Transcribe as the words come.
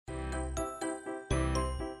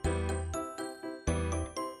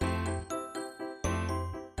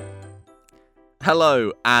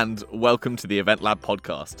Hello and welcome to the Event Lab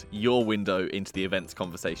podcast, your window into the events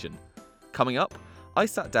conversation. Coming up, I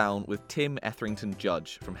sat down with Tim Etherington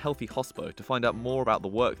Judge from Healthy Hospo to find out more about the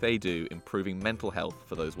work they do improving mental health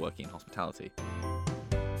for those working in hospitality.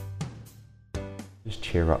 Just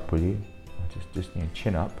cheer up, will you? Just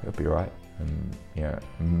chin up, it'll be right. And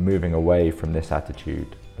moving away from this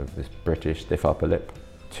attitude of this British stiff upper lip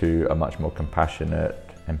to a much more compassionate,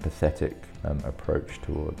 empathetic approach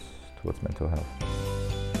towards mental health.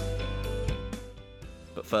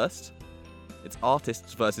 But first, it's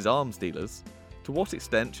artists versus arms dealers. To what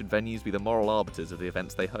extent should venues be the moral arbiters of the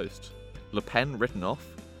events they host? Le Pen written off?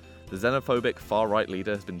 The xenophobic far-right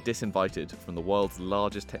leader has been disinvited from the world's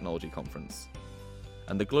largest technology conference.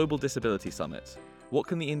 And the Global Disability Summit. What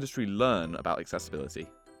can the industry learn about accessibility?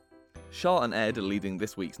 Shah and Ed are leading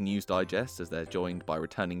this week's News Digest as they're joined by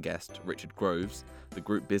returning guest Richard Groves, the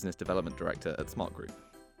Group Business Development Director at Smart Group.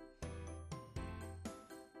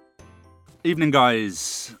 Evening,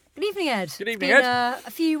 guys. Good evening, Ed. Good evening, it's been, Ed. A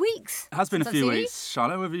few weeks. It has been a since few I've seen you. weeks.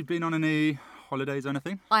 Charlotte, have you been on any holidays or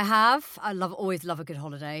anything? I have. Always love a good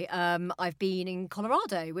holiday. I've been in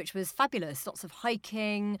Colorado, which was fabulous. Lots of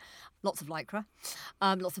hiking, lots of lycra,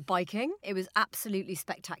 lots of biking. It was absolutely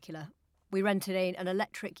spectacular. We rented an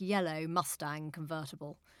electric yellow Mustang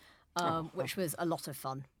convertible, which was a lot of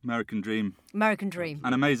fun. American dream. American dream.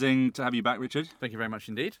 And amazing to have you back, Richard. Thank you very much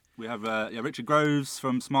indeed. We have Richard Groves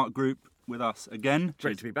from Smart Group with us again.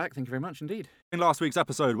 Great to be back. Thank you very much indeed. In last week's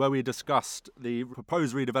episode, where we discussed the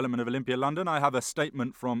proposed redevelopment of Olympia London, I have a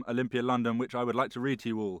statement from Olympia London which I would like to read to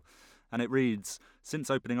you all. And it reads,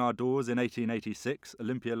 "Since opening our doors in 1886,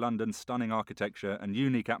 Olympia London's stunning architecture and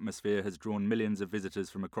unique atmosphere has drawn millions of visitors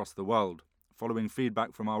from across the world. Following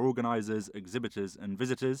feedback from our organisers, exhibitors and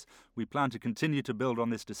visitors, we plan to continue to build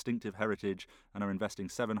on this distinctive heritage and are investing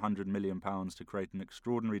 £700 million to create an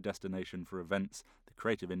extraordinary destination for events, the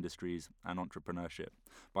creative industries and entrepreneurship.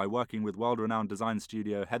 By working with world-renowned design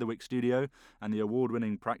studio Heatherwick Studio and the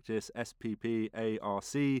award-winning practice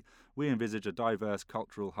SPPARC, we envisage a diverse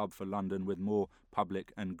cultural hub for London with more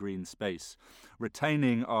public and green space.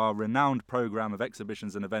 Retaining our renowned programme of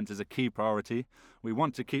exhibitions and events is a key priority. We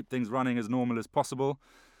want to keep things running as normal as possible,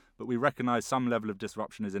 but we recognise some level of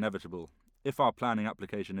disruption is inevitable. If our planning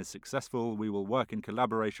application is successful, we will work in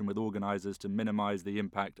collaboration with organisers to minimise the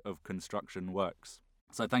impact of construction works."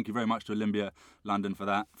 So thank you very much to Olympia London for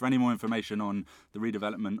that. For any more information on the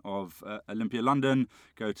redevelopment of Olympia London,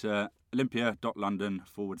 go to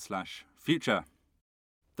olympia.london/future.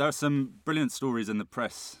 There are some brilliant stories in the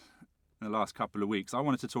press in the last couple of weeks. I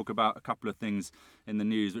wanted to talk about a couple of things in the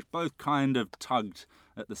news which both kind of tugged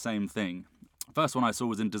at the same thing. First one I saw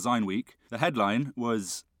was in Design Week. The headline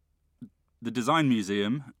was, "The Design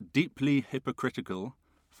Museum deeply hypocritical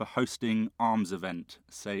for hosting arms event,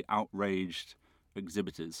 say outraged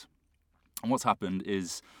exhibitors." And what's happened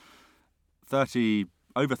is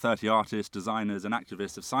over 30 artists, designers and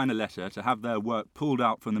activists have signed a letter to have their work pulled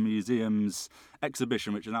out from the museum's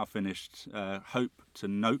exhibition, which is now finished, Hope to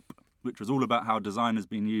Nope, which was all about how design has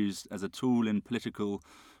been used as a tool in political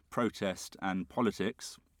protest and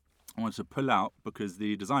politics. I wanted to pull out because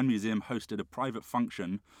the Design Museum hosted a private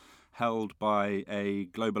function held by a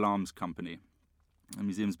global arms company. The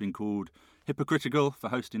museum's been called hypocritical for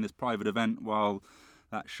hosting this private event while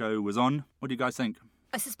that show was on. What do you guys think?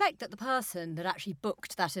 I suspect that the person that actually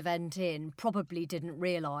booked that event in probably didn't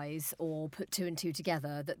realise or put two and two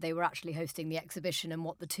together that they were actually hosting the exhibition and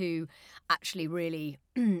what the two actually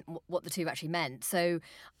meant. So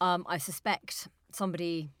I suspect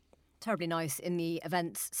somebody terribly nice in the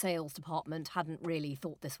events sales department hadn't really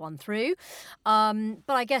thought this one through. But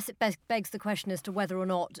I guess it begs the question as to whether or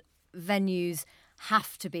not venues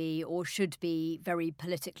have to be or should be very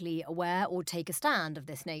politically aware or take a stand of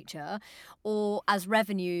this nature, or as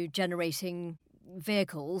revenue generating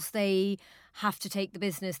vehicles they have to take the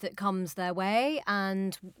business that comes their way,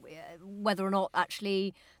 and whether or not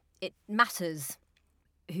actually it matters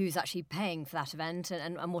who's actually paying for that event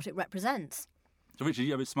and what it represents. So Richard,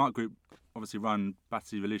 you have a Smart Group obviously run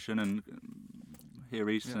Battersea Evolution and Here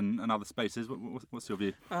East and other spaces. What's your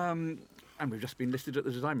view? And we've just been listed at the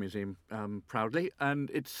Design Museum proudly, and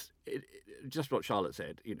it's just what Charlotte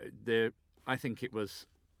said. You know, I think it was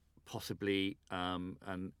possibly a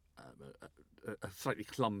slightly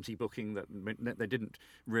clumsy booking that they didn't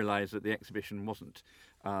realise that the exhibition wasn't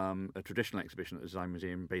a traditional exhibition at the Design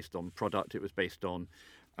Museum based on product. It was based on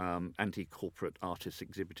anti-corporate artists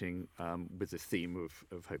exhibiting with the theme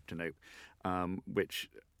of Hope to Nope, which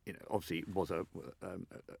obviously it was a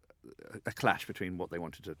clash between what they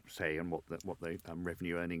wanted to say and what the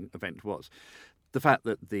revenue-earning event was. The fact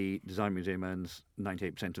that the Design Museum earns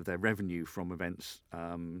 98% of their revenue from events,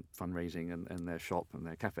 fundraising and their shop and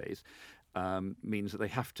their cafes, means that they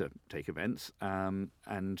have to take events,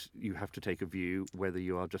 and you have to take a view whether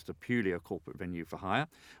you are just purely a corporate venue for hire,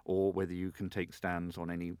 or whether you can take stands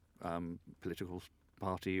on any political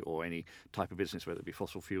party or any type of business, whether it be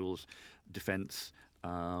fossil fuels, defence,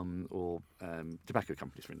 or tobacco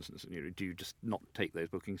companies, for instance. Do you just not take those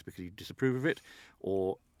bookings because you disapprove of it,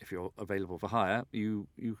 or if you're available for hire, you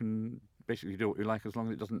can basically do what you like as long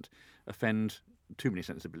as it doesn't offend too many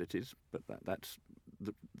sensibilities. But that's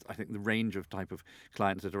I think the range of type of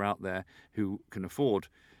clients that are out there who can afford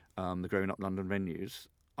the growing up London venues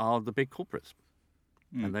are the big corporates,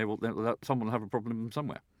 and someone will have a problem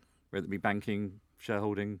somewhere, whether it be banking,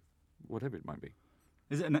 shareholding, whatever it might be.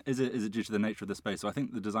 Is it due to the nature of the space? So I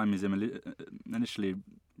think the Design Museum initially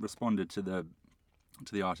responded to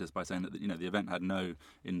the artist by saying that the event had no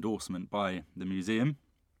endorsement by the museum.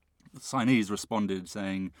 The signees responded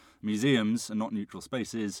saying museums are not neutral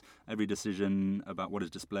spaces. Every decision about what is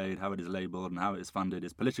displayed, how it is labelled and how it is funded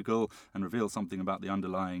is political and reveals something about the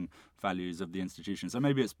underlying values of the institution. So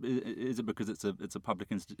maybe is it because it's a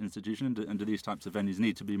public institution, and do these types of venues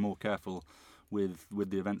need to be more careful with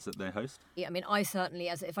the events that they host? Yeah, I mean, I certainly,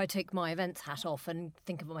 if I take my events hat off and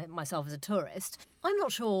think of myself as a tourist, I'm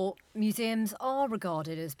not sure museums are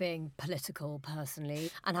regarded as being political, personally.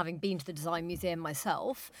 And having been to the Design Museum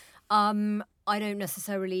myself, I don't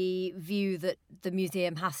necessarily view that the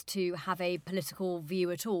museum has to have a political view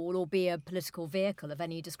at all or be a political vehicle of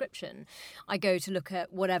any description. I go to look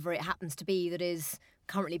at whatever it happens to be that is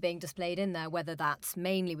currently being displayed in there, whether that's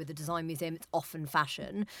mainly with the Design Museum, it's often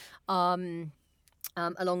fashion,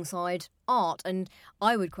 alongside art. And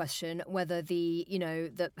I would question whether the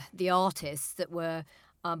artists that were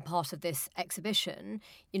part of this exhibition,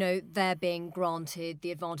 they're being granted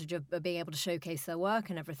the advantage of being able to showcase their work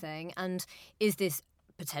and everything. And is this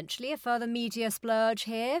potentially a further media splurge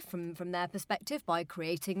here from their perspective by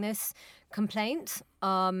creating this complaint?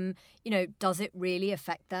 Does it really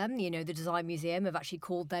affect them? The Design Museum have actually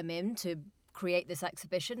called them in to create this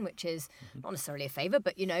exhibition, which is not necessarily a favour,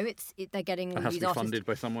 but they're getting it has these to be artists. Funded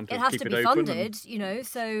by someone to it has keep to it be open funded,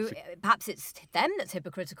 so perhaps it's them that's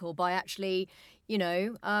hypocritical by actually,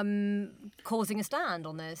 causing a stand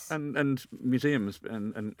on this. And museums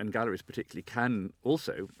and galleries particularly can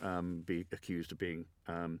also be accused of being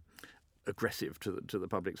aggressive to the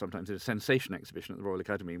public. Sometimes in a sensation exhibition at the Royal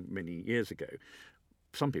Academy many years ago,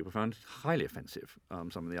 some people found highly offensive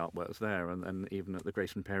some of the artworks there, and even at the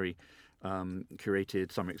Grayson Perry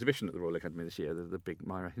curated summer exhibition at the Royal Academy this year, the big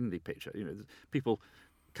Myra Hindley picture. People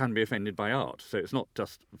can be offended by art, so it's not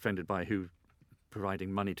just offended by who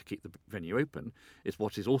providing money to keep the venue open, it's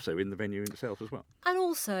what is also in the venue itself as well. And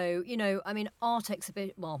also,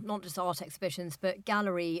 not just art exhibitions, but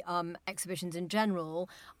gallery exhibitions in general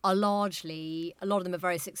are largely, a lot of them are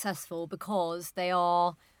very successful because they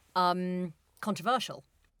are controversial.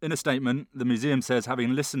 In a statement, the museum says,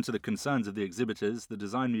 having listened to the concerns of the exhibitors, the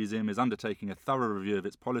Design Museum is undertaking a thorough review of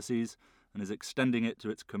its policies and is extending it to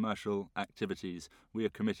its commercial activities. We are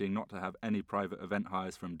committing not to have any private event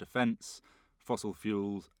hires from defence, fossil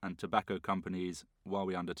fuels and tobacco companies while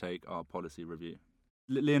we undertake our policy review.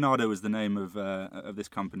 Leonardo is the name of this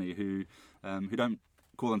company who don't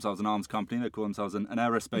call themselves an arms company. They call themselves an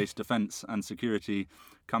aerospace defence and security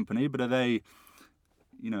company. But are they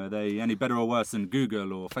any better or worse than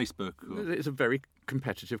Google or Facebook? It's a very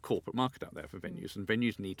competitive corporate market out there for venues, and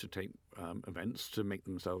venues need to take events to make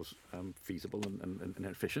themselves feasible and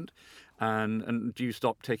efficient. And do you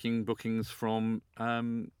stop taking bookings from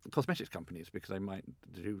cosmetics companies because they might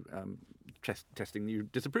do testing you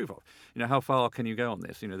disapprove of? How far can you go on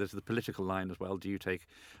this? There's the political line as well. Do you take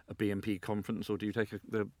a BNP conference or do you take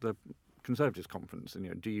the Conservatives conference?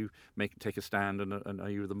 Do you take a stand and are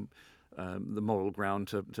you the moral ground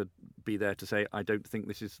to be there to say, I don't think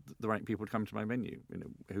this is the right people to come to my venue?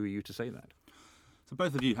 Who are you to say that? So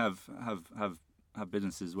both of you have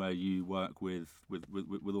businesses where you work with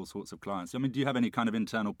all sorts of clients. I mean, do you have any kind of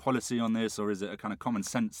internal policy on this, or is it a kind of common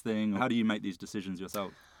sense thing? How do you make these decisions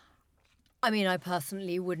yourself? I mean, I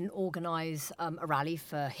personally wouldn't organise a rally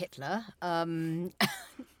for Hitler. I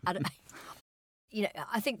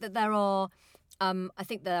think that there are. I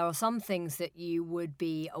think there are some things that you would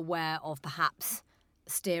be aware of perhaps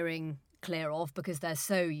steering clear of because they're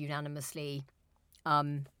so unanimously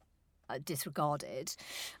disregarded.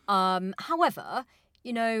 However,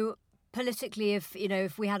 politically,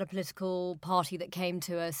 if we had a political party that came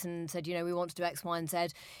to us and said, we want to do X, Y, and Z,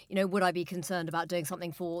 would I be concerned about doing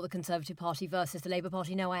something for the Conservative Party versus the Labour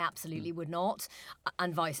Party? No, I absolutely would not,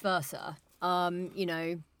 and vice versa.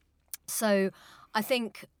 So I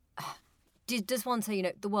think, does one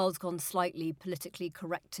say, the world's gone slightly politically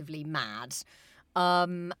correctively mad,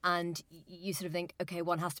 and you sort of think, okay,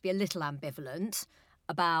 one has to be a little ambivalent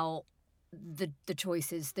about the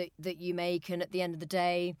choices that you make, and at the end of the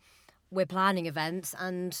day, we're planning events,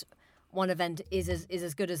 and one event is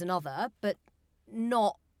as good as another, but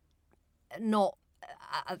not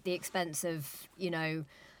at the expense of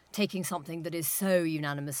taking something that is so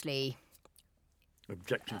unanimously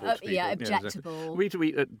objectionable. Objectable.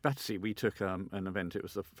 We at Battersea we took an event. It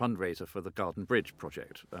was a fundraiser for the Garden Bridge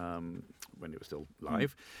project when it was still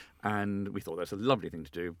live, and we thought that's a lovely thing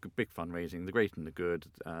to do. Big fundraising, the great and the good.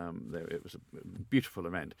 It was a beautiful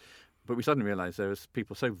event, but we suddenly realised there was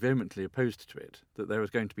people so vehemently opposed to it that there was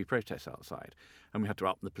going to be protests outside, and we had to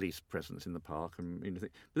up the police presence in the park. And but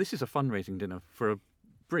this is a fundraising dinner for a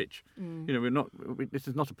bridge. This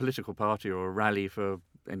is not a political party or a rally for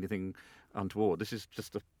anything untoward. This is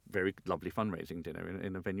just a very lovely fundraising dinner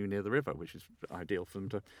in a venue near the river, which is ideal for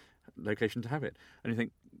them location to have it. And you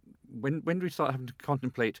think, when do we start having to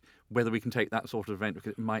contemplate whether we can take that sort of event,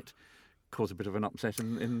 because it might cause a bit of an upset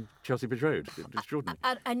in Chelsea Bridge Road? It's extraordinary.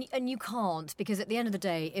 And you can't, because at the end of the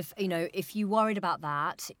day, if you worried about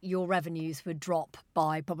that, your revenues would drop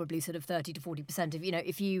by probably sort of 30 to 40%.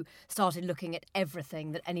 If you started looking at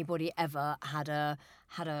everything that anybody ever had a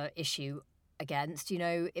issue against,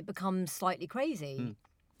 it becomes slightly crazy.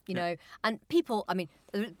 And people,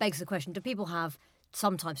 it begs the question, do people have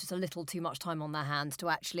sometimes just a little too much time on their hands to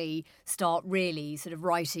actually start really sort of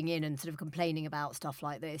writing in and sort of complaining about stuff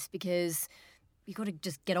like this? Because you've got to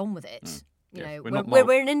just get on with it.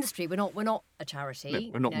 We're an industry. We're not a charity.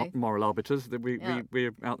 No, we're not moral arbiters.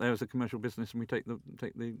 We're out there as a commercial business, and we take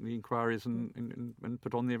the inquiries and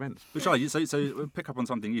put on the events. But Charlie, so pick up on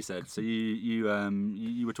something you said. So you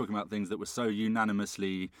were talking about things that were so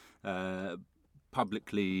unanimously,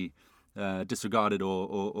 publicly disregarded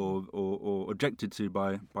or objected to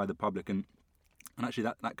by the public, and actually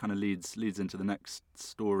that kind of leads into the next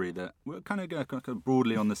story that we're kind of going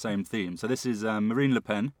broadly on the same theme. So this is Marine Le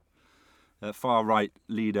Pen, a far-right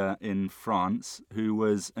leader in France, who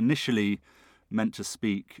was initially meant to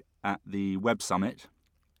speak at the Web Summit.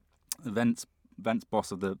 Events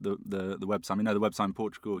boss of the Web Summit. The Web Summit in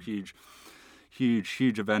Portugal, huge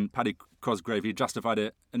event. Paddy Cosgrave, he justified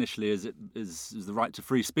it initially as the right to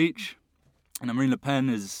free speech. And Marine Le Pen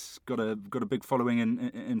has got a big following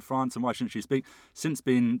in France, and why shouldn't she speak? Since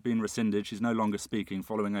been rescinded, she's no longer speaking,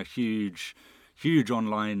 following a huge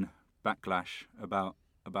online backlash about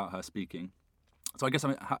her speaking. So I guess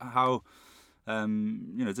how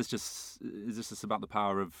is this just about the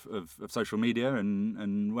power of social media,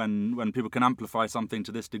 and when people can amplify something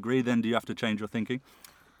to this degree, then do you have to change your thinking?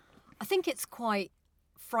 I think it's quite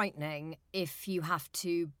frightening if you have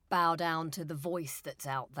to bow down to the voice that's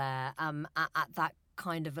out there at that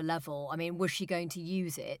kind of a level. Was she going to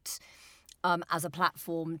use it as a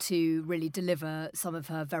platform to really deliver some of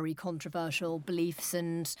her very controversial beliefs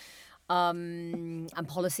and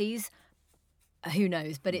policies? Who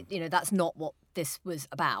knows? But that's not what this was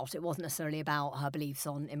about. It wasn't necessarily about her beliefs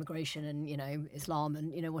on immigration and Islam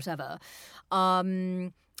and whatever.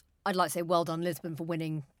 I'd like to say well done Lisbon for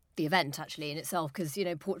winning the event actually in itself, because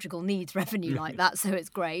Portugal needs revenue like that, so it's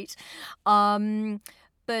great.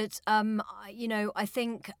 But I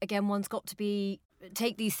think again one's got to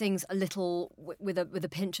take these things a little with a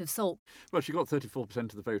pinch of salt. Well, she got 34% of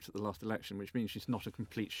the vote at the last election, which means she's not a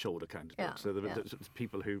complete shoulder candidate. Yeah, so there's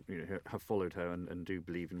people who have followed her and do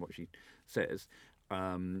believe in what she says.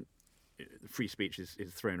 Free speech is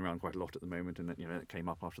thrown around quite a lot at the moment, and it came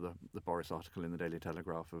up after the Boris article in the Daily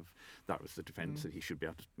Telegraph of that was the defence that he should be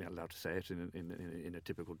allowed to say it in a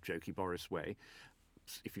typical jokey Boris way.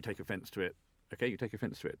 If you take offence to it, okay, you take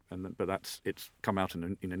offence to it, but it's come out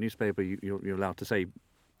in a newspaper. You're allowed to say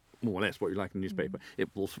more or less what you like in a newspaper. It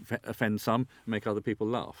will offend some, make other people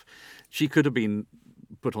laugh. She could have been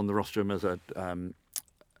put on the rostrum as a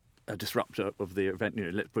disruptor of the event.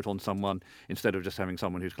 Let's put on someone instead of just having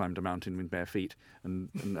someone who's climbed a mountain with bare feet and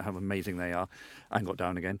how amazing they are and got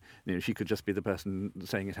down again. She could just be the person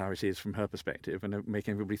saying it how it is from her perspective and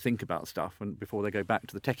making everybody think about stuff and before they go back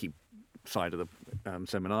to the techie side of the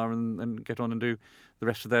seminar and get on and do the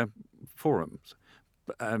rest of their forums.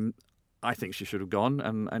 But I think she should have gone,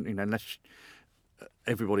 and unless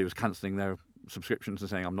everybody was cancelling their subscriptions and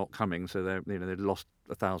saying I'm not coming, so they'd lost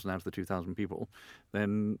 1,000 out of the 2,000 people,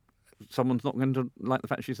 then someone's not going to like the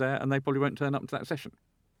fact she's there, and they probably won't turn up to that session.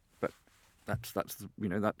 But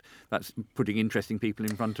that's putting interesting people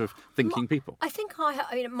in front of thinking people. I think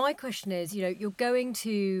my question is, you're going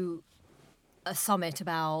to a summit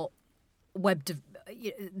about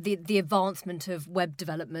the advancement of web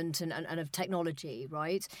development and of technology,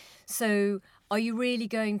 right? So are you really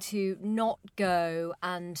going to not go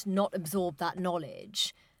and not absorb that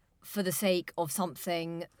knowledge for the sake of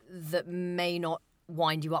something that may not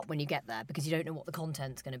wind you up when you get there because you don't know what the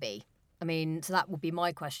content's going to be? I mean, so that would be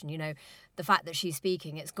my question. The fact that she's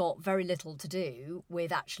speaking, it's got very little to do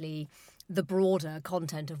with actually the broader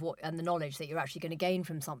content of and the knowledge that you're actually going to gain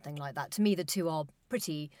from something like that. To me, the two are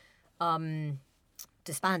pretty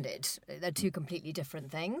disbanded. They're two completely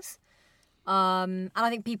different things. And I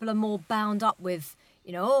think people are more bound up with,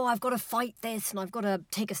 I've got to fight this and I've got to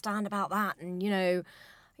take a stand about that. And,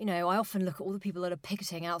 I often look at all the people that are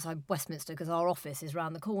picketing outside Westminster because our office is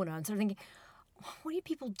round the corner and sort of thinking, what are you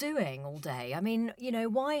people doing all day? I mean,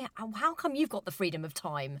 why? How come you've got the freedom of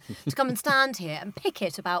time to come and stand here and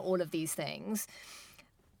picket about all of these things?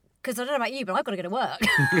 Because I don't know about you, but I've got to go to work.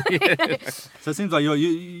 So it seems like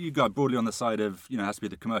you go broadly on the side of, it has to be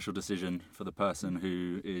the commercial decision for the person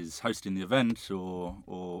who is hosting the event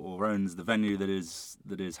or owns the venue that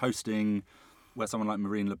is hosting. Where someone like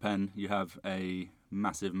Marine Le Pen, you have a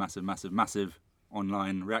massive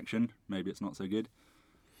online reaction. Maybe it's not so good.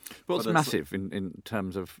 Well, it's massive in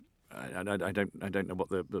terms of. I don't know what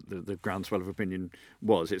the groundswell of opinion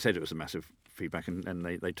was. It said it was a massive feedback, and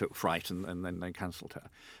they took fright, and then they cancelled her.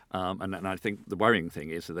 And I think the worrying thing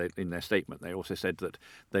is that in their statement they also said that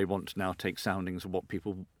they want to now take soundings of what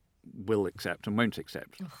people will accept and won't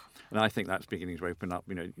accept. And I think that's beginning to open up.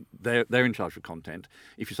 They're in charge of content.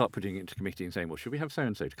 If you start putting it into committee and saying, well, should we have so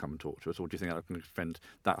and so to come and talk to us, or do you think I can offend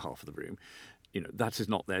that half of the room? That is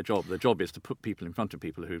not their job. Their job is to put people in front of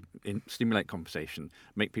people who stimulate conversation,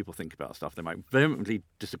 make people think about stuff. They might vehemently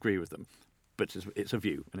disagree with them, but it's a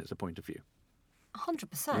view and it's a point of view.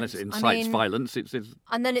 100%. Unless it incites violence, it's...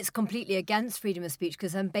 And then it's completely against freedom of speech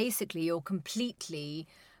because then basically you're completely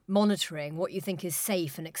monitoring what you think is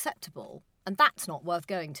safe and acceptable. And that's not worth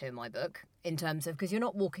going to in my book, in terms of, because you're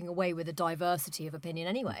not walking away with a diversity of opinion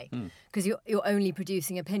anyway, because you're only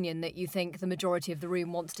producing opinion that you think the majority of the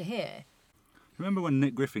room wants to hear. Remember when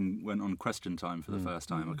Nick Griffin went on Question Time for the first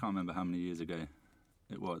time? I can't remember how many years ago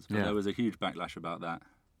it was, but there was a huge backlash about that.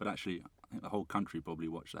 But actually, I think the whole country probably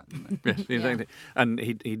watched that, didn't they? Yes, exactly. And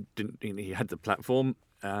he didn't. He had the platform.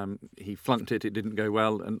 He flunked it. It didn't go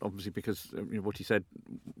well, and obviously because what he said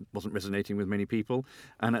wasn't resonating with many people,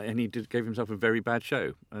 and he gave himself a very bad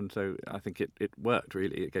show. And so I think it worked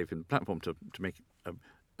really. It gave him the platform to make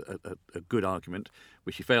a good argument,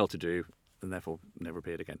 which he failed to do, and therefore never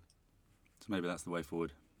appeared again. So maybe that's the way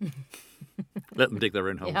forward. Let them dig their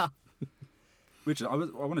own holes. Yeah. Richard, I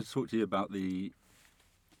wanted to talk to you about the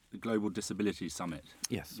Global Disability Summit.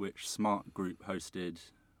 Yes. Which Smart Group hosted.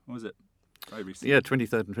 What was it? Very recently. Yeah,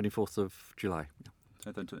 23rd and 24th of July.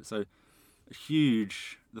 Yeah. So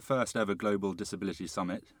the first ever Global Disability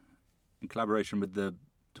Summit in collaboration with the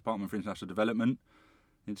Department for International Development,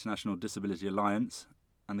 the International Disability Alliance,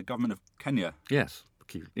 and the government of Kenya. Yes,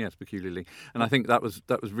 peculiarly. And I think that was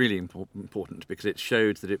really important because it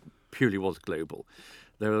showed that it purely was global.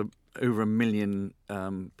 There are over 1 million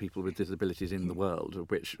people with disabilities in the world,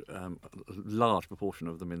 of which a large proportion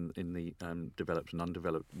of them in the developed and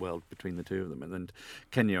undeveloped world between the two of them. And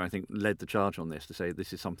Kenya, I think, led the charge on this to say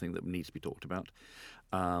this is something that needs to be talked about.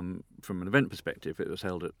 From an event perspective, it was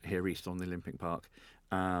held here east on the Olympic Park.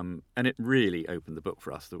 And it really opened the book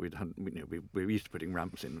for us that we were used to putting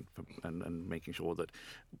ramps in and making sure that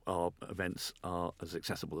our events are as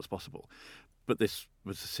accessible as possible. But this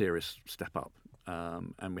was a serious step up.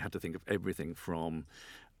 And we had to think of everything from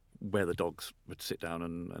where the dogs would sit down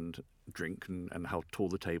and drink and how tall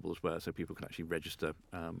the tables were so people could actually register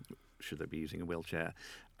should they be using a wheelchair.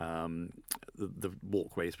 The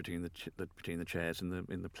walkways between the chairs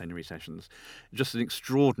in the plenary sessions. Just an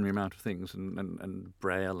extraordinary amount of things and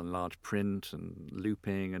braille and large print and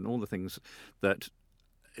looping and all the things that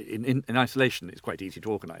in isolation it's quite easy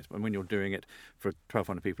to organise. But when you're doing it for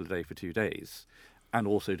 1,200 people a day for 2 days and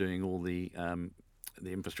also doing all the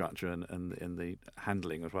infrastructure and the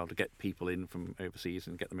handling as well to get people in from overseas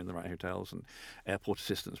and get them in the right hotels and airport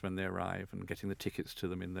assistance when they arrive and getting the tickets to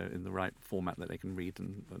them in the right format that they can read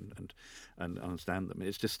and understand them.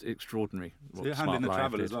 It's just extraordinary. So you're handling the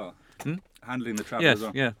travel as well? handling the travel as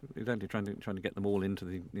well. Yeah, exactly. Trying to get them all into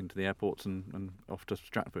the airports and off to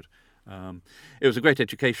Stratford. It was a great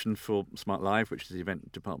education for Smart Live, which is the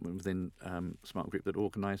event department within Smart Group that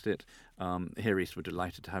organised it. Here East were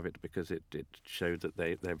delighted to have it because it showed that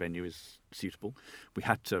their venue is suitable. We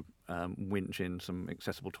had to winch in some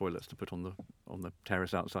accessible toilets to put on the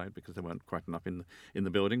terrace outside because there weren't quite enough in the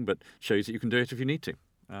building, but shows that you can do it if you need to.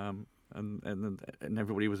 And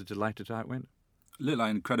everybody was delighted to how it went. Looked like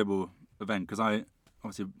an incredible event because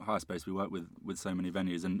obviously HireSpace, we work with so many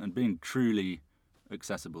venues, and being truly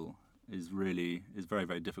accessible is very,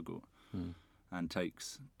 very difficult and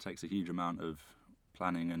takes a huge amount of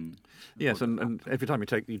planning and yes, and every time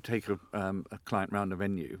you take a client round a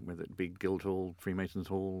venue, whether it be Guildhall, Freemasons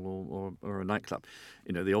Hall, or a nightclub,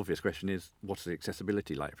 the obvious question is, what's the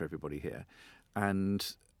accessibility like for everybody here? And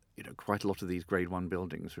quite a lot of these Grade 1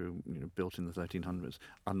 buildings, who built in the 1300s,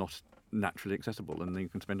 are not naturally accessible, and you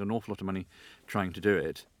can spend an awful lot of money trying to do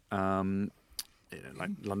it. Like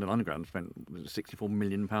London Underground spent £64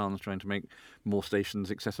 million trying to make more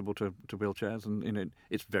stations accessible to wheelchairs, and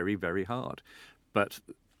it's very, very hard. But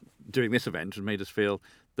doing this event has made us feel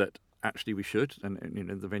that actually we should, and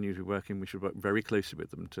the venues we work in, we should work very closely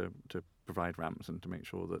with them to provide ramps and to make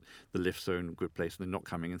sure that the lifts are in a good place and they're not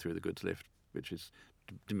coming in through the goods lift, which is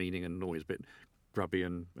demeaning and always a bit grubby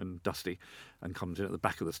and dusty, and comes in at the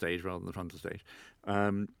back of the stage rather than the front of the stage.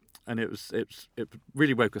 And it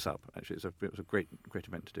really woke us up. Actually, it was a great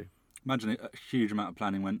event to do. Imagine a huge amount of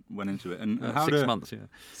planning went into it, and how 6 months, yeah.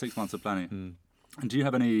 6 months of planning. And do you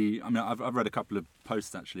have any? I mean, I've read a couple of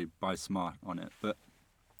posts actually by Smart on it, but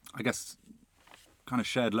I guess kind of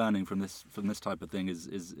shared learning from this type of thing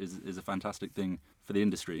is a fantastic thing for the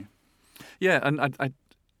industry. Yeah, and I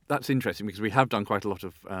that's interesting because we have done quite a lot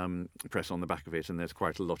of press on the back of it, and there's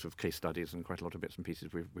quite a lot of case studies and quite a lot of bits and pieces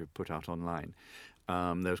we've put out online.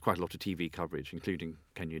 There was quite a lot of TV coverage, including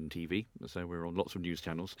Kenyan TV, so we're on lots of news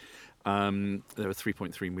channels. There were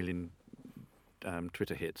 3.3 million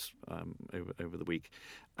Twitter hits over the week,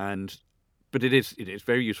 but it is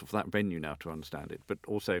very useful for that venue now to understand it. But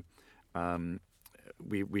also,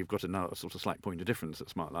 we've got another sort of slight point of difference at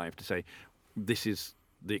Smart Live to say this is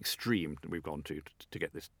the extreme that we've gone to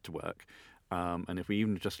get this to work, and if we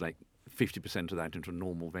even just like 50% of that into a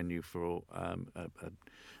normal venue for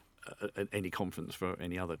any conference for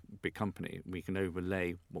any other big company, we can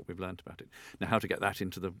overlay what we've learned about it. Now, how to get that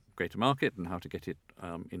into the greater market and how to get it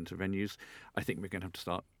into venues, I think we're going to have to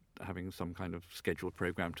start having some kind of scheduled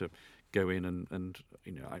program to go in and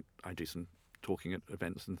I do some talking at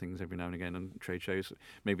events and things every now and again and trade shows.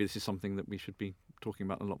 Maybe this is something that we should be talking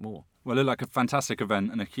about a lot more. Well, it looked like a fantastic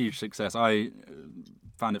event and a huge success. I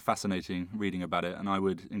found it fascinating reading about it, and I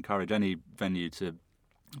would encourage any venue to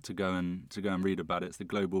go and read about it. It's the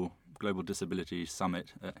Global Disability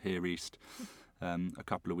Summit at Here East a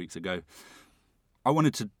couple of weeks ago. I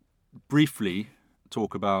wanted to briefly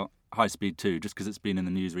talk about High Speed 2 just because it's been in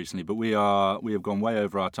the news recently, but we have gone way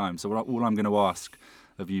over our time. So all I'm going to ask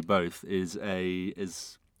of you both is a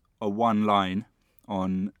one line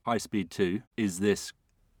on High Speed 2. Is this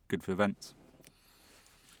good for events?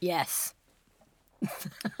 Yes.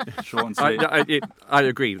 Short and sweet. I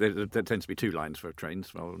agree. There tends to be 2 lines for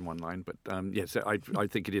trains rather than 1 line, but yes, I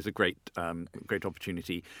think it is a great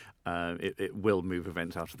opportunity. It will move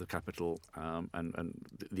events out of the capital, and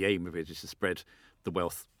the aim of it is to spread the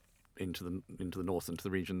wealth into the north and to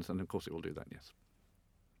the regions, and of course it will do that. Yes.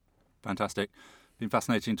 Fantastic. Been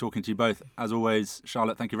fascinating talking to you both. As always,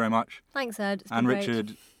 Charlotte, thank you very much. Thanks, Ed. And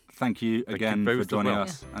Richard, thank you again for joining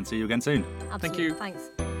us, and see you again soon. Absolutely. Thank you.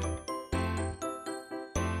 Thanks.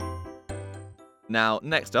 Now,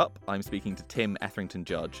 next up, I'm speaking to Tim Etherington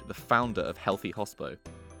Judge, the founder of Healthy Hospo,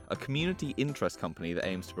 a community interest company that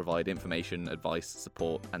aims to provide information, advice,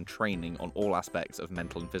 support, and training on all aspects of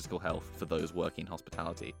mental and physical health for those working in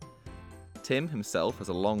hospitality. Tim himself has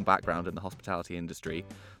a long background in the hospitality industry,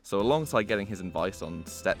 so alongside getting his advice on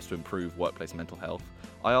steps to improve workplace mental health,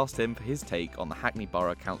 I asked him for his take on the Hackney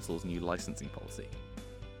Borough Council's new licensing policy.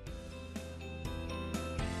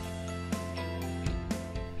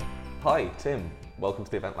 Hi, Tim. Welcome to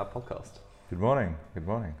the Event Lab podcast. Good morning. Good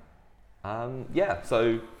morning.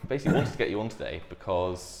 So basically wanted to get you on today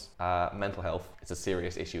because mental health is a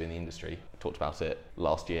serious issue in the industry. We talked about it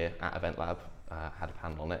last year at Event Lab, had a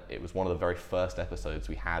panel on it. It was one of the very first episodes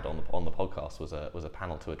we had on the podcast was a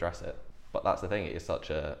panel to address it. But that's the thing, it is such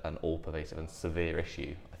an all-pervasive and severe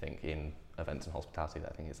issue, I think, in events and hospitality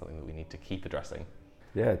that I think it's something that we need to keep addressing.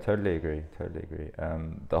 Yeah, totally agree.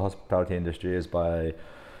 The hospitality industry is by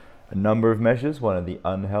a number of measures one of the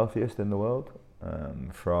unhealthiest in the world.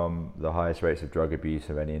 from the highest rates of drug abuse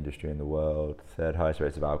of any industry in the world, third highest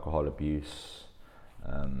rates of alcohol abuse.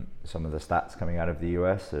 Some of the stats coming out of the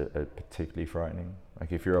US are particularly frightening.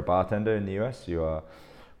 Like if you're a bartender in the US, you are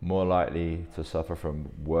more likely to suffer from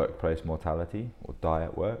workplace mortality or die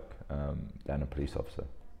at work than a police officer,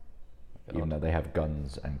 even though they have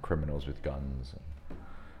guns and criminals with guns.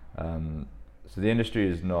 So the industry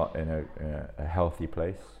is not in a healthy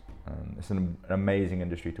place. It's an amazing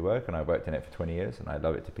industry to work, and I've worked in it for 20 years and I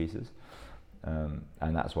love it to pieces.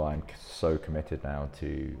 And that's why I'm so committed now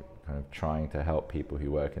to kind of trying to help people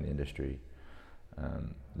who work in the industry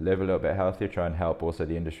live a little bit healthier, try and help also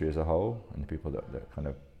the industry as a whole, and the people that kind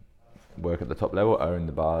of work at the top level, own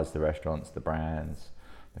the bars, the restaurants, the brands,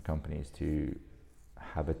 the companies, to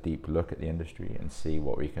have a deep look at the industry and see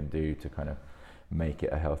what we can do to kind of make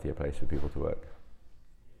it a healthier place for people to work.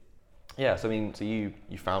 Yeah, so I mean, so you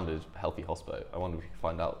founded Healthy Hospo. I wonder if you could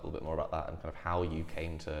find out a little bit more about that and kind of how you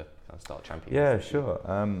came to kind of start championing. Yeah, sure.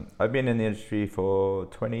 I've been in the industry for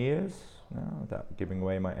 20 years now, without giving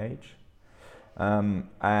away my age.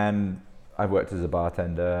 And I've worked as a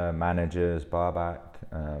bartender, managers, barback,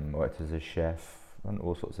 worked as a chef, and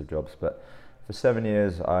all sorts of jobs. But for 7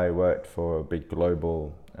 years, I worked for a big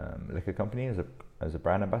global liquor company as a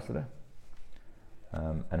brand ambassador,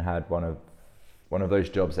 and had one of those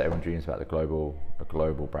jobs that everyone dreams about, a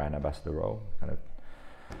global brand ambassador role. Kind of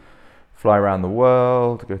fly around the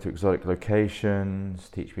world, go to exotic locations,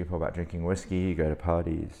 teach people about drinking whiskey, go to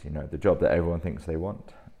parties. You know, the job that everyone thinks they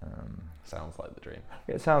want. Sounds like the dream.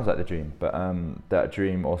 It sounds like the dream, but that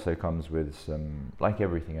dream also comes with some, like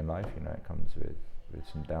everything in life, you know, it comes with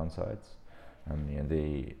some downsides. You know,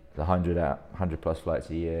 the 100 plus flights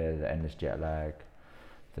a year, the endless jet lag,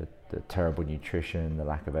 the terrible nutrition, the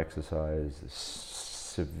lack of exercise, the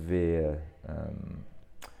severe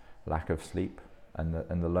lack of sleep, and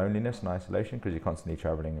the loneliness and isolation because you're constantly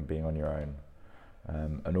traveling and being on your own.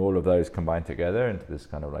 And all of those combined together into this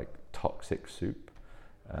kind of like toxic soup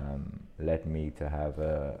led me to have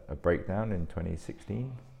a breakdown in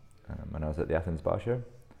 2016 when I was at the Athens Bar Show.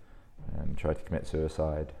 Tried to commit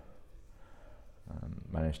suicide.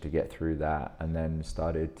 Managed to get through that, and then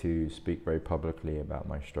started to speak very publicly about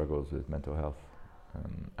my struggles with mental health.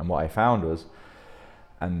 And what I found was,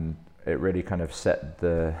 and it really kind of planted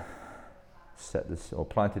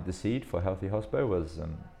the seed for Healthy Hospo, was it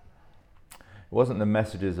wasn't the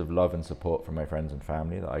messages of love and support from my friends and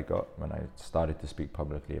family that I got when I started to speak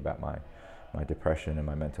publicly about my depression and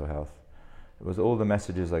my mental health. It was all the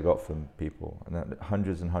messages I got from people, and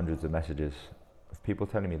hundreds and hundreds of messages of people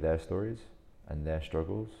telling me their stories and their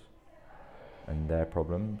struggles and their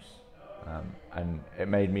problems, and it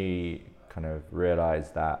made me kind of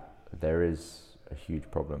realize that there is a huge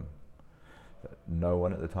problem that no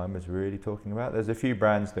one at the time was really talking about. There's a few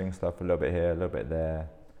brands doing stuff a little bit here, a little bit there,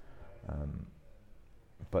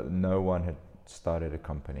 but no one had started a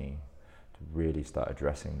company to really start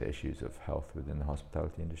addressing the issues of health within the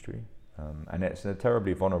hospitality industry. And it's a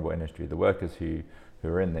terribly vulnerable industry. The workers who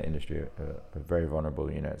are in the industry are very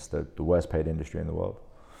vulnerable. You know, it's the worst paid industry in the world.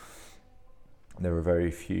 There are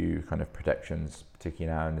very few kind of protections,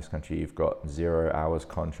 particularly now in this country. You've got 0 hours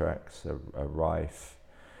contracts are rife.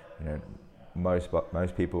 You know,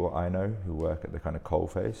 most people I know who work at the kind of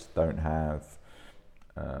coalface don't have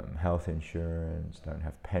health insurance, don't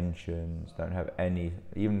have pensions, don't have any,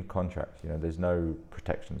 even contracts. You know, there's no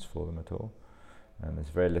protections for them at all. There's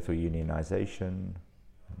very little unionization,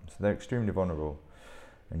 so they're extremely vulnerable.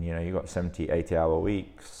 And you know, you've got 70, 80-hour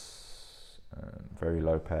weeks, very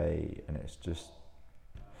low pay, and it's just,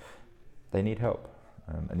 they need help,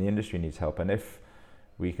 and the industry needs help. And if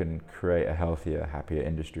we can create a healthier, happier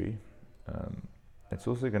industry, it's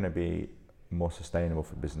also going to be more sustainable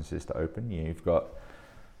for businesses to open. You know, you've got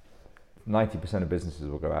 90% of businesses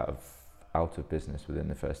will go out of business within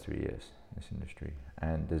the first 3 years in this industry,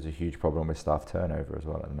 and there's a huge problem with staff turnover as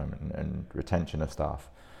well at the moment, and retention of staff.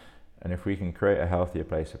 And if we can create a healthier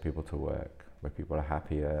place for people to work, where people are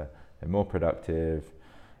happier, they're more productive,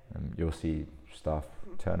 you'll see staff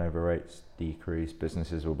turnover rates decrease,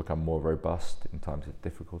 businesses will become more robust in times of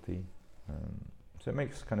difficulty. So it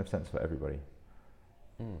makes kind of sense for everybody.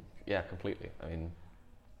 Yeah, completely. I mean,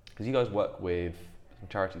 because you guys work with some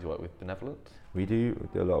charities, you work with Benevolent. We do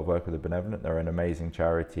a lot of work with the Benevolent. They're an amazing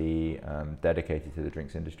charity dedicated to the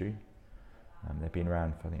drinks industry. They've been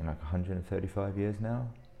around for I think like 135 years now.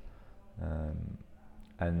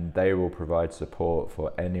 And they will provide support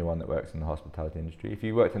for anyone that works in the hospitality industry. If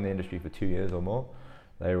you worked in the industry for 2 years or more,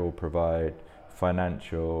 they will provide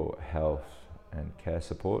financial, health and care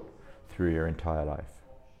support through your entire life.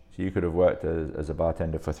 So you could have worked as a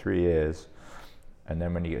bartender for 3 years And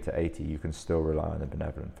then when you get to 80, you can still rely on the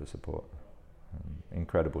benevolent for support.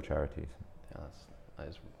 Incredible charities. Yeah, that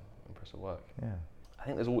is impressive work. Yeah. I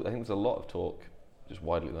think there's a lot of talk just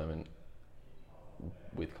widely at the moment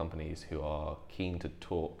with companies who are keen to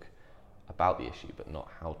talk about the issue but not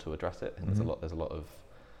how to address it. And there's a lot of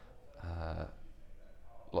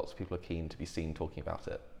lots of people are keen to be seen talking about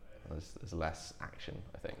it. There's less action,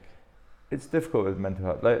 I think. It's difficult with mental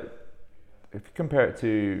health. Like, if you compare it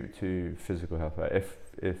to physical health, right?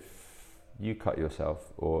 If you cut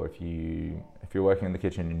yourself, or if you're working in the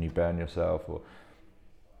kitchen and you burn yourself, or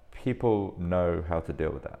people know how to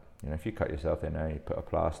deal with that. You know, if you cut yourself, they know you put a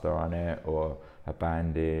plaster on it or a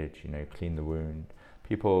bandage. You know, clean the wound.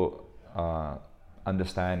 People are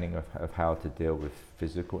understanding of how to deal with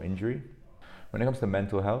physical injury. When it comes to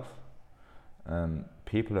mental health,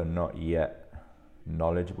 people are not yet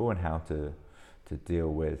knowledgeable in how to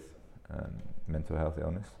deal with mental health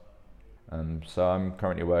illness. So I'm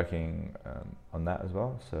currently working on that as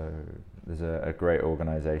well. So there's a great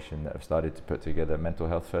organisation that have started to put together mental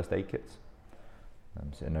health first aid kits.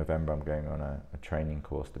 So in November I'm going on a training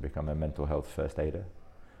course to become a mental health first aider.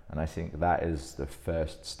 And I think that is the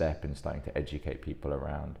first step in starting to educate people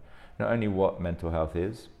around not only what mental health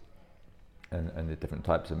is and the different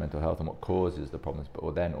types of mental health and what causes the problems,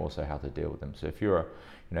 but then also how to deal with them. So if you're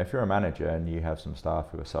a manager and you have some staff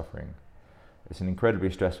who are suffering, it's an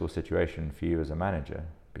incredibly stressful situation for you as a manager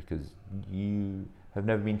because you have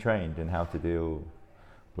never been trained in how to deal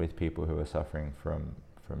with people who are suffering from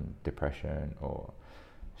depression or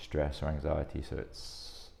stress or anxiety. So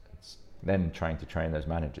it's then trying to train those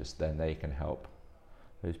managers, then they can help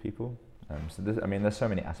those people. There's so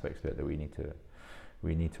many aspects to it that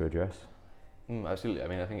we need to address. Absolutely. I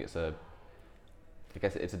mean, I think I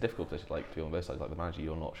guess it's a difficult position, like, to be on both sides. Like the manager,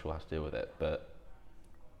 you're not sure how to deal with it, but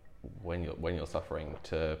when you're suffering,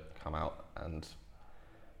 to come out and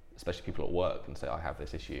especially people at work and say, I have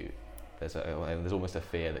this issue, there's almost a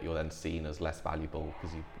fear that you're then seen as less valuable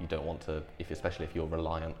because you don't want to, especially if you're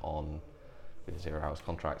reliant on with 0 hours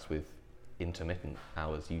contracts with intermittent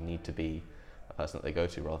hours, you need to be a person that they go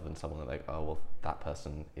to rather than someone that like, oh well, that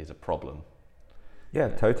person is a problem. Yeah,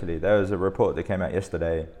 totally. There was a report that came out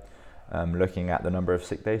yesterday looking at the number of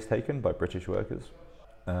sick days taken by British workers,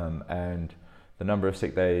 and the number of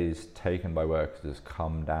sick days taken by workers has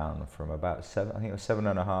come down from about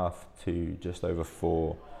 7.5 to just over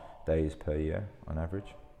 4 days per year on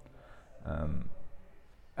average.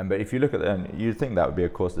 But if you look at them, you'd think that would be a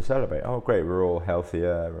cause to celebrate. Oh, great, we're all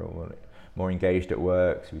healthier, we're all more engaged at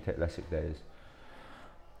work, so we take less sick days.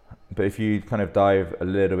 But if you kind of dive a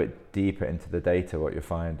little bit deeper into the data, what you'll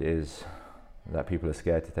find is that people are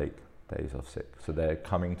scared to take days off sick. So they're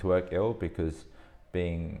coming to work ill because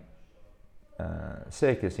being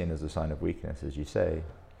sick is seen as a sign of weakness, as you say.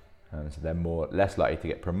 So they're less likely to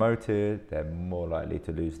get promoted, they're more likely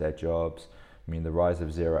to lose their jobs. I mean, the rise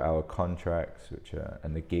of 0 hour contracts,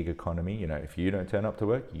 and the gig economy, if you don't turn up to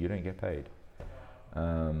work, you don't get paid.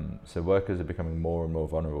 So workers are becoming more and more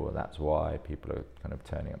vulnerable, and that's why people are kind of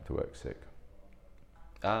turning up to work sick.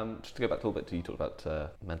 Just to go back a little bit, you talked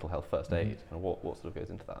about mental health first aid, and what sort of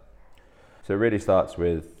goes into that? So it really starts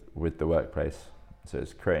with the workplace. So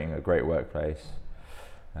it's creating a great workplace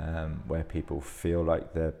where people feel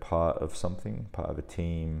like they're part of something, part of a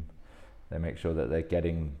team. They make sure that they're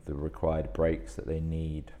getting the required breaks that they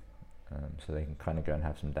need, so they can kind of go and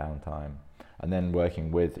have some downtime. And then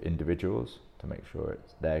working with individuals to make sure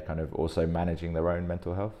they're kind of also managing their own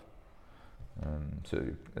mental health. So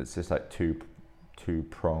it's just like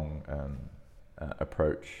two-prong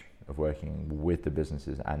approach of working with the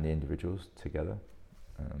businesses and the individuals together.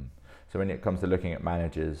 So when it comes to looking at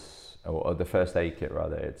managers, or the first aid kit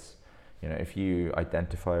rather, it's, if you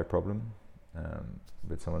identify a problem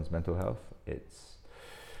with someone's mental health, it's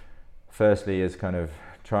firstly is kind of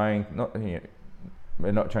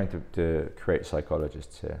we're not trying to create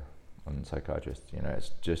psychologists here and psychiatrists, it's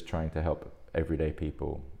just trying to help everyday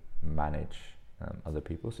people manage other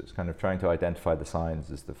people. So it's kind of trying to identify the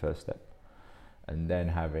signs as the first step, and then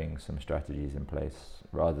having some strategies in place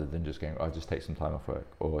rather than just going, I'll just take some time off work,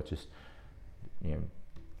 or just,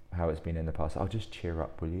 how it's been in the past, I'll just cheer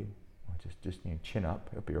up, will you? Or just chin up,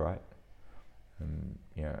 it'll be right.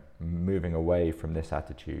 Moving away from this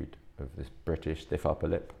attitude of this British stiff upper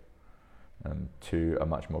lip to a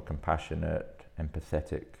much more compassionate,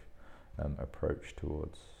 empathetic approach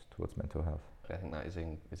towards mental health. I think that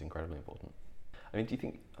is incredibly important. I mean, do you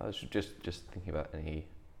think, I was just thinking about any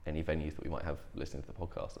venues that we might have listening to the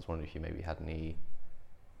podcast, I was wondering if you maybe had any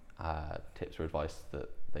tips or advice that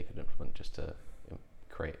they could implement just to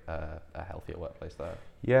create a healthier workplace there?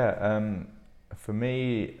 Yeah, for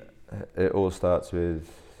me, it all starts with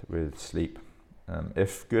sleep.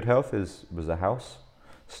 If good health was a house,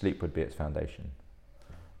 sleep would be its foundation.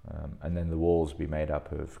 And then the walls be made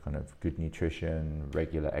up of kind of good nutrition,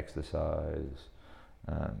 regular exercise,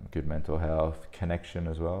 good mental health, connection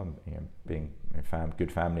as well, being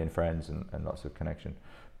good family and friends and lots of connection.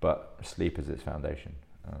 But sleep is its foundation.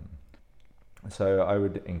 So I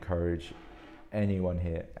would encourage anyone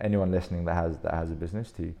listening that has a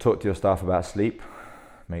business to talk to your staff about sleep.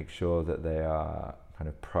 Make sure that they are kind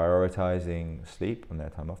of prioritizing sleep on their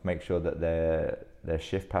time off. Make sure that their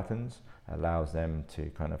shift patterns allows them to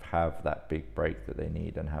kind of have that big break that they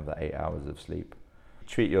need and have that 8 hours of sleep.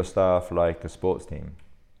 Treat your staff like a sports team.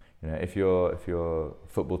 If your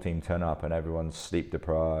football team turn up and everyone's sleep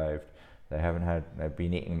deprived, they've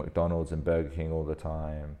been eating McDonald's and Burger King all the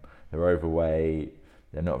time, they're overweight,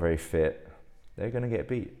 they're not very fit, they're going to get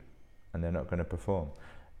beat and they're not going to perform.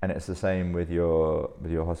 And it's the same with your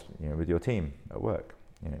team at work.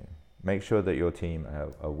 Make sure that your team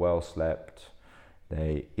are well slept,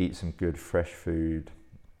 they eat some good fresh food,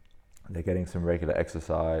 they're getting some regular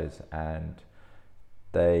exercise, and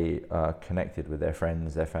they are connected with their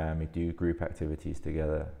friends, their family, do group activities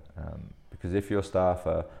together. Because if your staff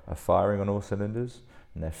are firing on all cylinders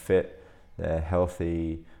and they're fit, they're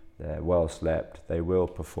healthy, they're well slept, they will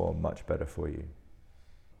perform much better for you.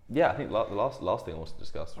 Yeah, I think the last thing I wanted to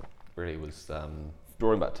discuss really was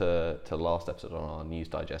drawing back to the last episode on our News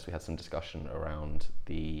Digest. We had some discussion around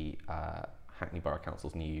the Hackney Borough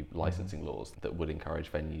Council's new licensing laws that would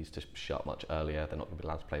encourage venues to shut much earlier. They're not going to be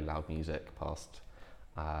allowed to play loud music past,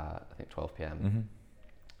 I think, 12 p.m.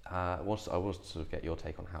 I wanted to sort of get your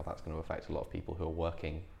take on how that's going to affect a lot of people who are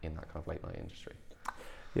working in that kind of late night industry.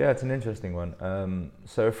 Yeah, it's an interesting one.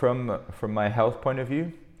 So from my health point of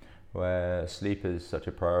view, where sleep is such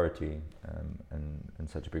a priority and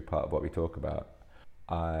such a big part of what we talk about,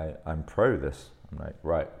 I'm pro this. I'm like,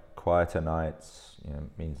 right, quieter nights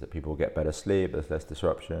means that people get better sleep, there's less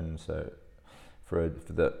disruption. So for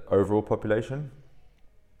the overall population,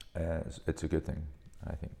 it's a good thing,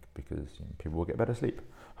 I think, because people will get better sleep,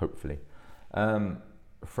 hopefully.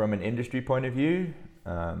 From an industry point of view,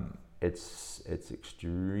 it's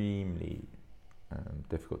extremely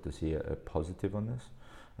difficult to see a positive on this.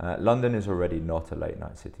 London is already not a late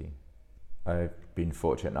night city. I've been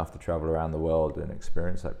fortunate enough to travel around the world and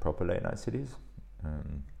experience like proper late night cities,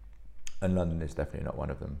 and London is definitely not one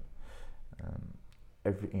of them.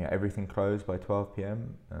 Everything closed by 12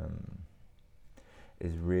 p.m.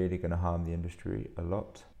 Is really going to harm the industry a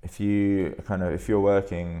lot. If you're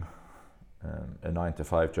working a 9 to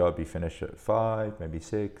 5 job, you finish at 5, maybe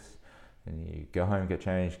 6, and you go home, get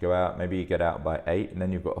changed, go out. Maybe you get out by 8, and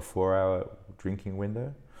then you've got a 4-hour drinking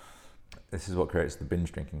window. This is what creates the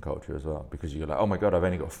binge drinking culture as well, because you're like, oh my God, I've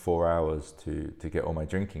only got 4 hours to get all my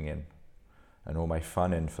drinking in and all my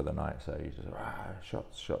fun in for the night. So you just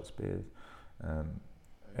shots, beers. And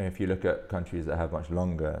if you look at countries that have much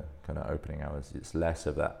longer kind of opening hours, it's less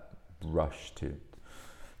of that rush to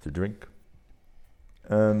drink.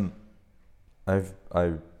 I've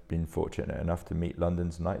been fortunate enough to meet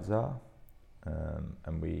London's Night Czar,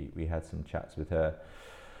 and we had some chats with her.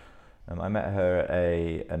 I met her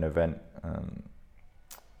at an event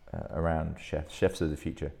around chefs of the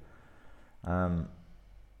future, and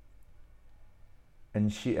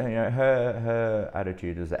she, her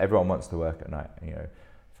attitude is that everyone wants to work at night.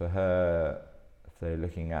 For her, if they're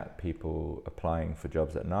looking at people applying for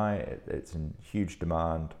jobs at night, it's in huge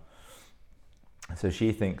demand. So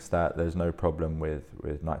she thinks that there's no problem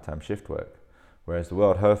with nighttime shift work, whereas the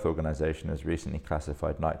World Health Organization has recently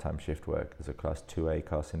classified nighttime shift work as a class 2A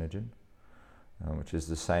carcinogen, which is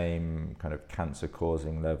the same kind of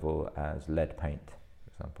cancer-causing level as lead paint, for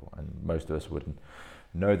example. And most of us wouldn't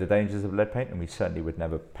know the dangers of lead paint, and we certainly would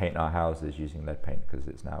never paint our houses using lead paint because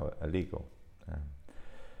it's now illegal.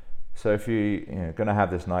 So if you're going to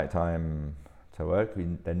have this nighttime to work,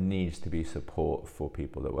 there needs to be support for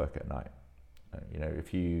people that work at night.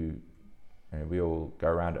 If we all go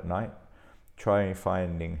around at night, try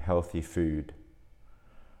finding healthy food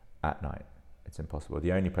at night. It's impossible.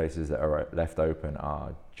 The only places that are left open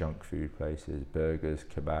are junk food places, burgers,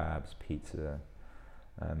 kebabs, pizza,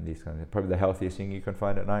 these kinds of. Probably the healthiest thing you can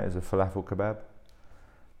find at night is a falafel kebab.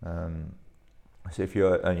 So if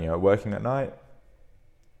you're working at night,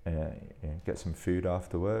 get some food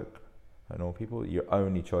after work. And all people, your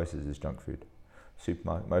only choices is junk food.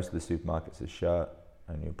 Most of the supermarkets are shut,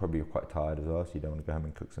 and you're probably quite tired as well, so you don't want to go home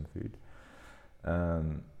and cook some food.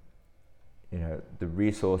 The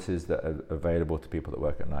resources that are available to people that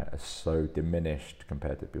work at night are so diminished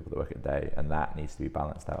compared to people that work at day, and that needs to be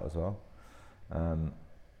balanced out as well.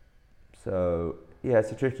 So yeah,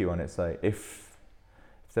 it's a tricky one. It's like if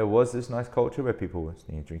there was this nice culture where people were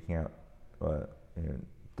drinking out,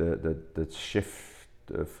 the shift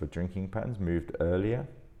for drinking patterns moved earlier.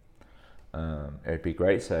 It'd be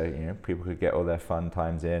great. So people could get all their fun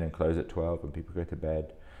times in and close at 12, and people go to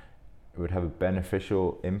bed. It would have a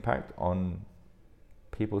beneficial impact on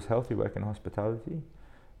people's health who work in hospitality.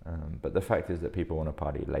 But the fact is that people want to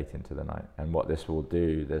party late into the night, and what this will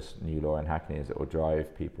do, this new law in Hackney, is it will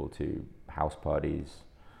drive people to house parties.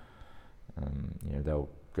 They'll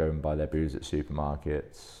go and buy their booze at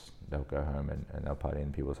supermarkets. They'll go home and they'll party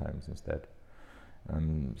in people's homes instead.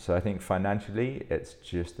 So I think financially, it's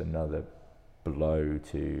just another blow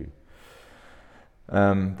to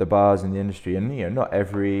the bars in the industry. And not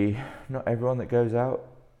everyone that goes out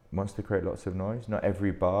wants to create lots of noise. Not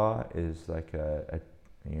every bar is like a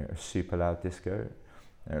super loud disco.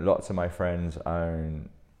 Lots of my friends own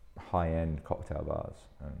high-end cocktail bars.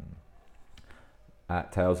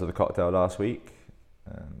 At Tales of the Cocktail last week,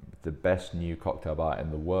 the best new cocktail bar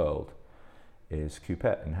in the world is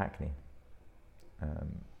Coupette in Hackney.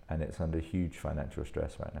 And it's under huge financial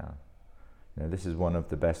stress right now. This is one of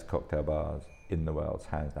the best cocktail bars in the world,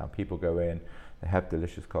 hands down. People go in, they have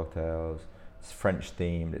delicious cocktails. It's French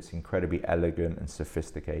themed. It's incredibly elegant and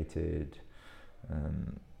sophisticated.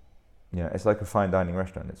 It's like a fine dining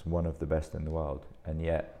restaurant. It's one of the best in the world, and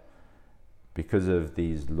yet, because of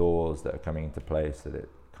these laws that are coming into place, that it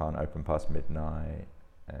can't open past midnight,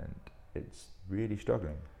 and it's really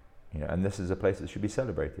struggling. And this is a place that should be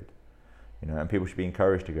celebrated. And people should be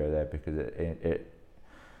encouraged to go there because it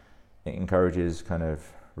encourages kind of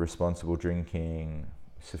responsible drinking,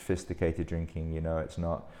 sophisticated drinking. It's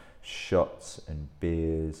not shots and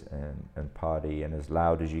beers and party and as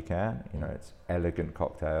loud as you can. It's elegant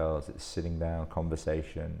cocktails, it's sitting down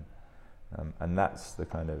conversation, and that's the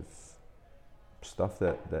kind of stuff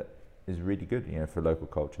that is really good, for local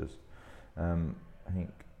cultures. I think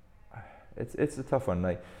it's a tough one.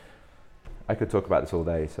 Like, I could talk about this all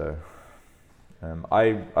day. So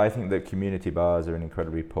I think that community bars are an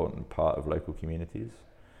incredibly important part of local communities.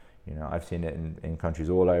 I've seen it in countries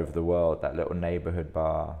all over the world. That little neighborhood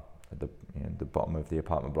bar at the bottom of the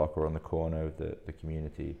apartment block or on the corner of the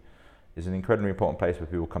community is an incredibly important place where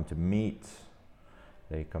people come to meet.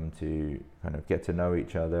 They come to kind of get to know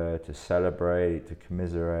each other, to celebrate, to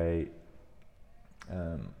commiserate.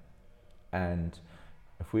 And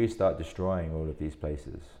if we start destroying all of these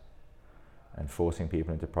places and forcing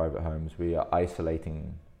people into private homes, we are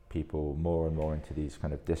isolating people more and more into these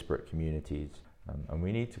kind of disparate communities. And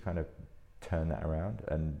we need to kind of turn that around.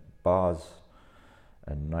 And bars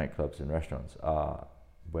and nightclubs and restaurants are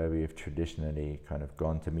where we have traditionally kind of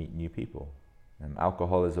gone to meet new people.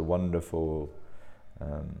 Alcohol is a wonderful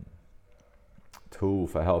tool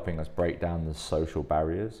for helping us break down the social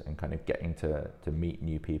barriers and kind of getting to meet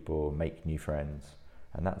new people, make new friends.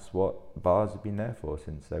 And that's what bars have been there for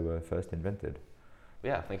since they were first invented.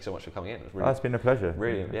 Yeah, thank you so much for coming in. It's been a pleasure.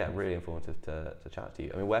 Really informative to chat to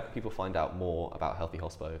you. I mean, where can people find out more about Healthy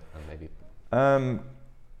Hospo and maybe?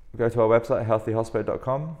 Go to our website,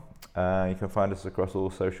 healthyhospo.com. You can find us across all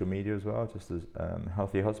social media as well, just as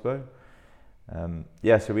Healthy Hospo.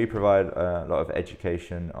 So we provide a lot of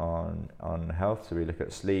education on health. So we look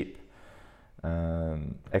at sleep,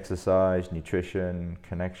 exercise, nutrition,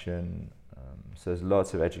 connection. So there's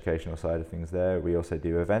lots of educational side of things there. We also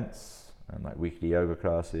do events, like weekly yoga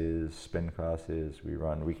classes, spin classes. We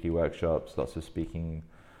run weekly workshops, lots of speaking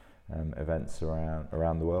events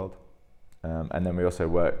around the world. And then we also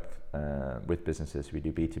work with businesses. We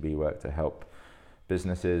do B2B work to help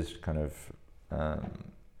businesses kind of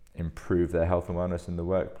improve their health and wellness in the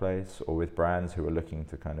workplace, or with brands who are looking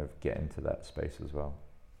to kind of get into that space as well.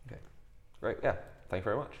 Okay, great. Yeah, thank you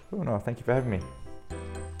very much. Oh, no, thank you for having me.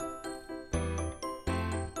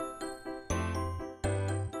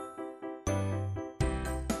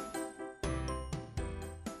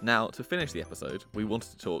 Now, to finish the episode, we wanted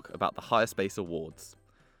to talk about the Higher Space Awards.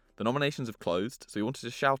 The nominations have closed, so we wanted to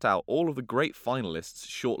shout out all of the great finalists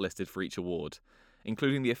shortlisted for each award,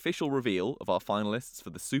 including the official reveal of our finalists for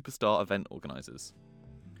the Superstar event organisers.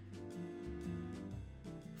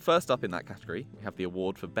 First up in that category, we have the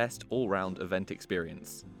award for Best All-Round Event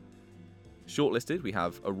Experience. Shortlisted, we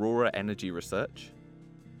have Aurora Energy Research,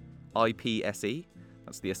 IPSE,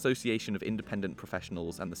 that's the Association of Independent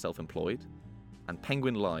Professionals and the Self-Employed, and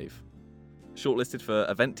Penguin Live. Shortlisted for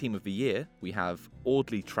Event Team of the Year, we have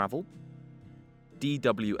Audley Travel,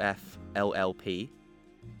 DWF LLP,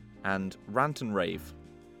 and Rant and Rave.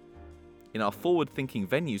 In our forward-thinking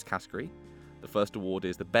venues category, the first award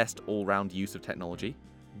is the Best All-Round Use of Technology.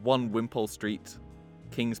 One Wimpole Street,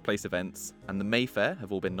 King's Place Events, and the Mayfair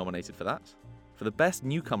have all been nominated for that. For the Best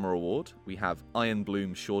Newcomer Award, we have Iron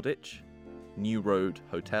Bloom Shoreditch, New Road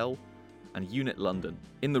Hotel, and Unit London.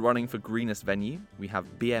 In the running for Greenest Venue, we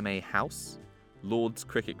have BMA House, Lord's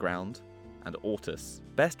Cricket Ground, and Ortus.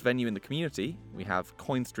 Best Venue in the Community, we have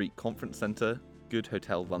Coin Street Conference Centre, Good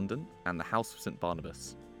Hotel London, and the House of St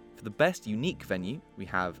Barnabas. For the Best Unique Venue, we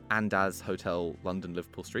have Andaz Hotel London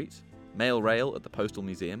Liverpool Street, Mail Rail at the Postal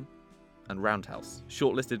Museum, and Roundhouse.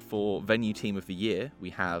 Shortlisted for Venue Team of the Year, we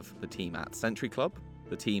have the team at Century Club,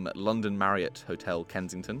 the team at London Marriott Hotel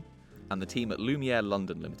Kensington, and the team at Lumiere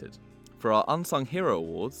London Limited. For our Unsung Hero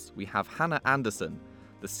Awards, we have Hannah Anderson,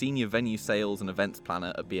 the Senior Venue Sales and Events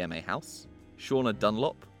Planner at BMA House, Shauna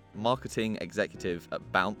Dunlop, Marketing Executive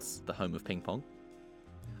at Bounce, the home of ping pong,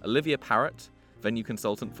 Olivia Parrott, Venue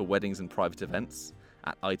Consultant for Weddings and Private Events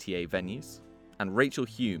at ITA Venues, and Rachel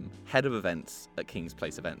Hume, Head of Events at King's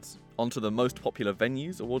Place Events. On to the Most Popular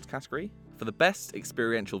Venues Awards category. For the Best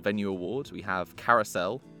Experiential Venue Award, we have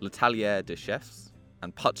Carousel, L'Atelier des Chefs,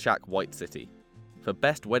 and Putshak White City. For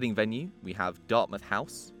Best Wedding Venue, we have Dartmouth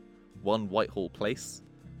House, One Whitehall Place,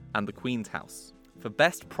 and the Queen's House. For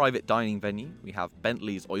Best Private Dining Venue, we have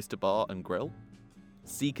Bentley's Oyster Bar and Grill,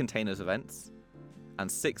 Sea Containers Events,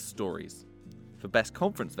 and Six Stories. For Best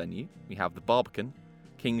Conference Venue, we have the Barbican,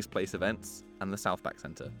 King's Place Events, and the Southbank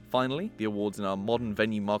Centre. Finally, the awards in our Modern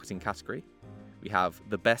Venue Marketing category. We have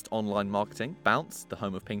the Best Online Marketing, Bounce, the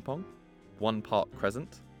home of ping pong, One Park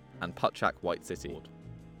Crescent, and Putshak White City.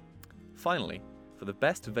 Finally, for the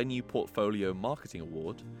Best Venue Portfolio Marketing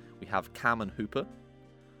Award, we have Cam and Hooper,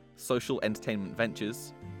 Social Entertainment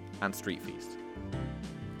Ventures, and Street Feast.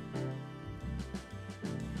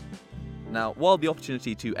 Now, while the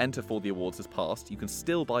opportunity to enter for the awards has passed, you can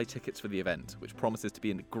still buy tickets for the event, which promises to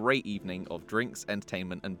be a great evening of drinks,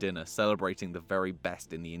 entertainment, and dinner celebrating the very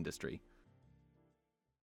best in the industry.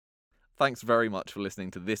 Thanks very much for listening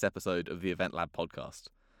to this episode of the Event Lab podcast.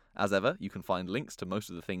 As ever, you can find links to most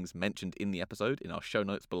of the things mentioned in the episode in our show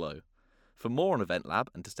notes below. For more on Event Lab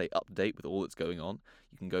and to stay up to date with all that's going on,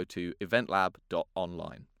 you can go to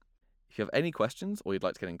eventlab.online. If you have any questions or you'd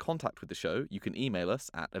like to get in contact with the show, you can email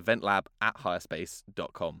us at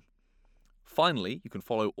eventlab@hirespace.com. Finally, you can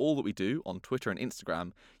follow all that we do on Twitter and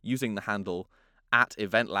Instagram using the handle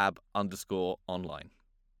 @eventlab_online.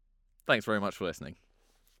 Thanks very much for listening.